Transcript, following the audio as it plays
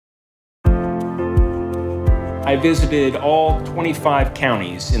I visited all 25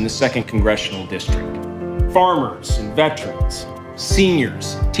 counties in the 2nd Congressional District. Farmers and veterans,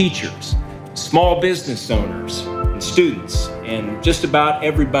 seniors, teachers, small business owners, and students, and just about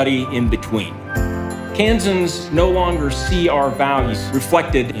everybody in between. Kansans no longer see our values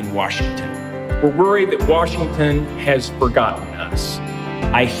reflected in Washington. We're worried that Washington has forgotten us.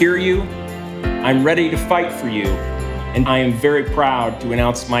 I hear you, I'm ready to fight for you, and I am very proud to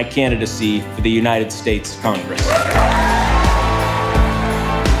announce my candidacy for the United States Congress.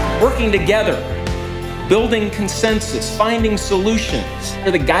 Working together, building consensus, finding solutions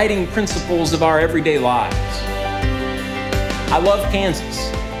are the guiding principles of our everyday lives. I love Kansas,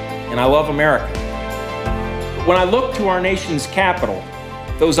 and I love America. But when I look to our nation's capital,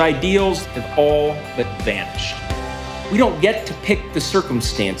 those ideals have all but vanished. We don't get to pick the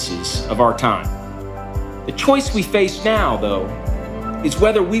circumstances of our time. The choice we face now, though, is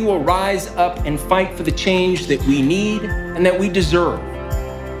whether we will rise up and fight for the change that we need and that we deserve.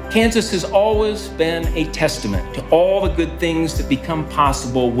 Kansas has always been a testament to all the good things that become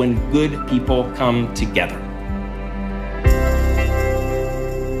possible when good people come together.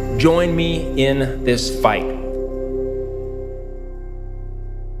 Join me in this fight.